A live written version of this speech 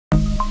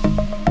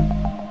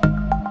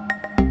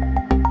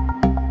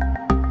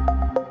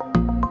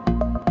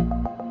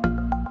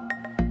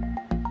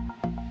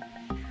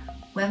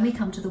When we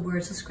come to the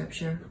words of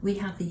Scripture, we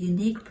have the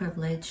unique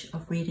privilege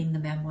of reading the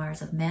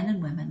memoirs of men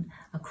and women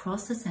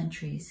across the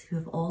centuries who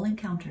have all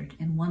encountered,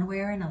 in one way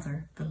or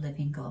another, the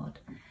living God.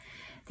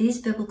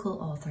 These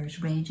biblical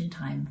authors range in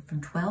time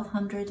from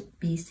 1200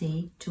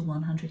 BC to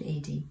 100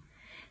 AD.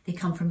 They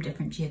come from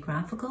different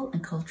geographical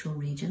and cultural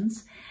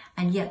regions,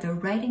 and yet their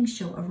writings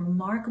show a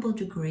remarkable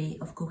degree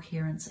of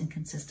coherence and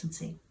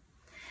consistency.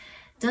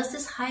 Does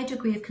this high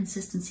degree of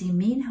consistency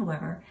mean,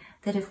 however,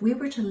 that if we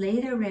were to lay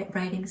their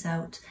writings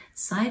out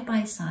side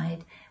by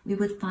side, we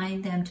would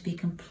find them to be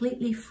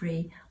completely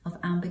free of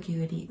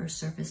ambiguity or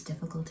surface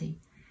difficulty?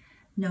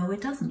 No,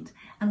 it doesn't,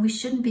 and we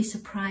shouldn't be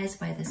surprised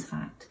by this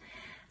fact.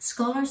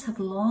 Scholars have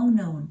long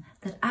known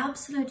that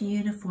absolute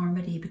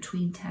uniformity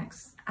between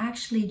texts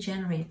actually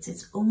generates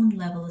its own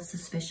level of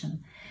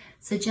suspicion,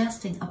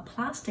 suggesting a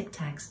plastic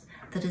text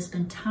that has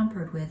been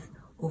tampered with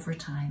over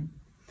time.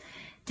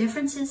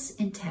 Differences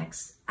in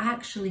texts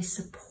actually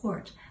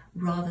support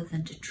rather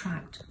than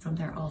detract from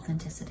their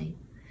authenticity.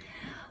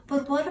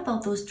 But what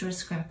about those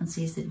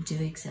discrepancies that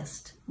do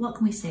exist? What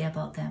can we say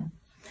about them?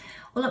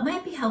 Well, it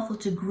might be helpful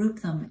to group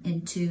them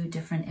into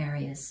different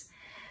areas.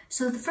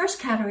 So the first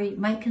category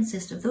might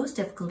consist of those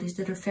difficulties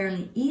that are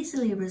fairly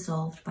easily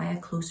resolved by a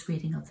close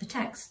reading of the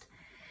text.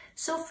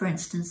 So, for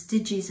instance,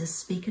 did Jesus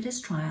speak at his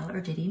trial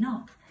or did he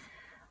not?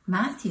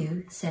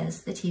 Matthew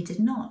says that he did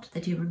not,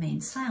 that he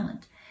remained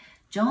silent.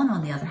 John,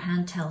 on the other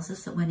hand, tells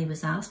us that when he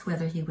was asked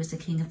whether he was the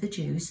king of the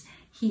Jews,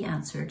 he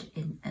answered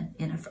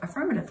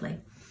affirmatively.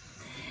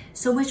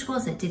 So which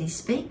was it? Did he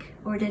speak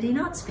or did he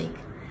not speak?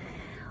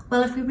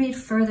 Well, if we read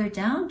further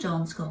down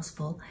John's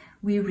Gospel,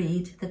 we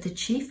read that the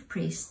chief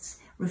priests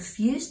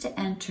refused to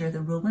enter the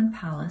Roman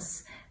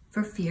palace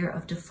for fear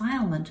of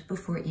defilement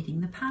before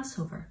eating the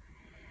Passover.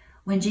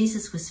 When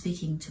Jesus was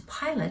speaking to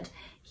Pilate,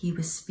 he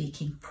was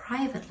speaking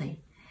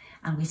privately.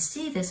 And we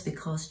see this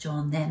because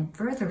John then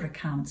further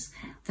recounts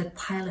that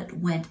Pilate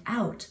went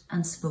out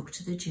and spoke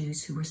to the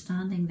Jews who were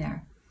standing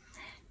there.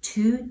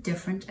 Two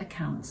different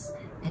accounts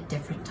at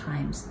different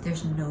times.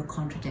 There's no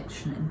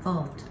contradiction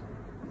involved.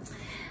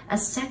 A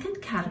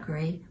second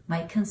category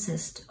might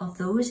consist of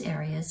those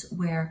areas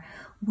where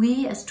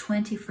we as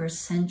 21st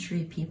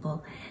century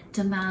people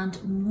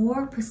demand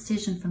more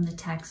precision from the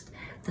text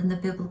than the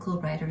biblical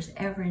writers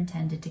ever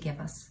intended to give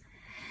us.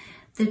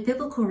 The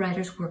biblical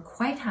writers were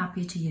quite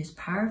happy to use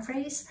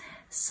paraphrase,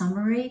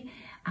 summary,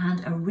 and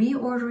a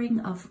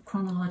reordering of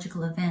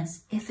chronological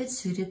events if it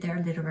suited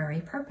their literary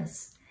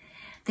purpose.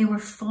 They were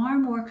far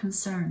more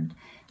concerned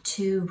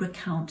to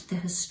recount the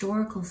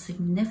historical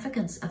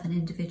significance of an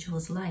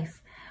individual's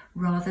life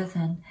rather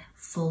than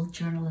full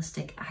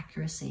journalistic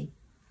accuracy.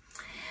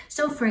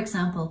 So, for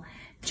example,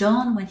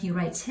 John, when he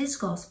writes his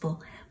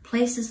gospel,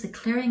 places the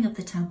clearing of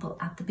the temple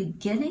at the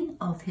beginning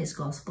of his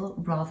gospel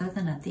rather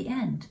than at the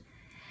end.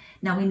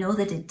 Now, we know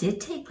that it did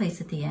take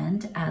place at the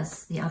end,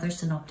 as the other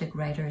synoptic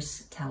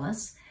writers tell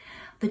us,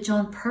 but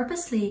John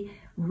purposely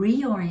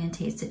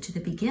reorientates it to the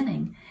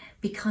beginning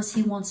because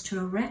he wants to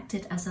erect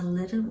it as a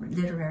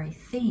literary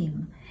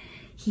theme.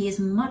 He is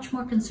much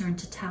more concerned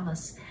to tell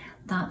us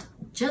that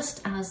just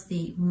as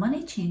the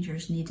money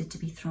changers needed to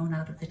be thrown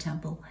out of the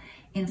temple,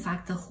 in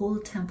fact, the whole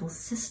temple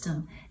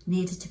system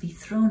needed to be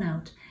thrown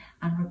out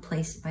and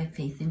replaced by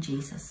faith in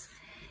Jesus.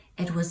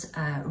 It was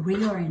a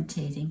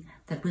reorientating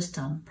that was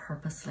done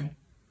purposely.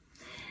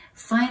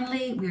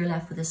 Finally, we are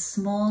left with a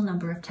small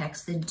number of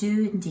texts that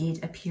do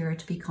indeed appear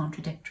to be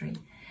contradictory.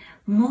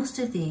 Most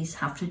of these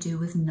have to do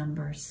with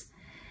numbers.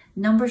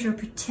 Numbers are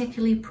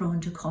particularly prone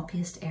to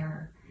copyist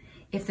error.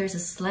 If there's a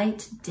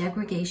slight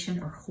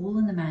degradation or hole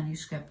in the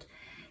manuscript,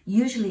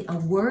 usually a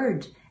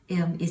word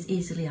is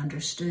easily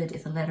understood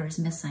if a letter is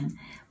missing,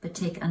 but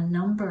take a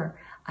number,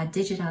 a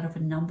digit out of a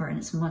number, and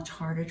it's much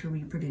harder to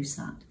reproduce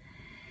that.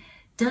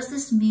 Does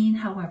this mean,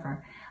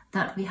 however,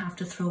 that we have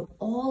to throw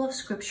all of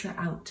Scripture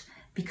out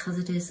because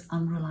it is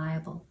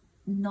unreliable?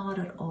 Not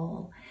at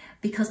all,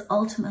 because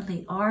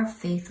ultimately our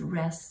faith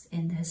rests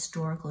in the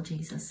historical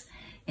Jesus,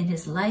 in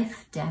his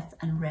life, death,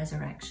 and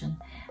resurrection,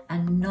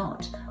 and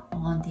not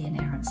on the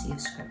inerrancy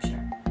of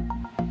Scripture.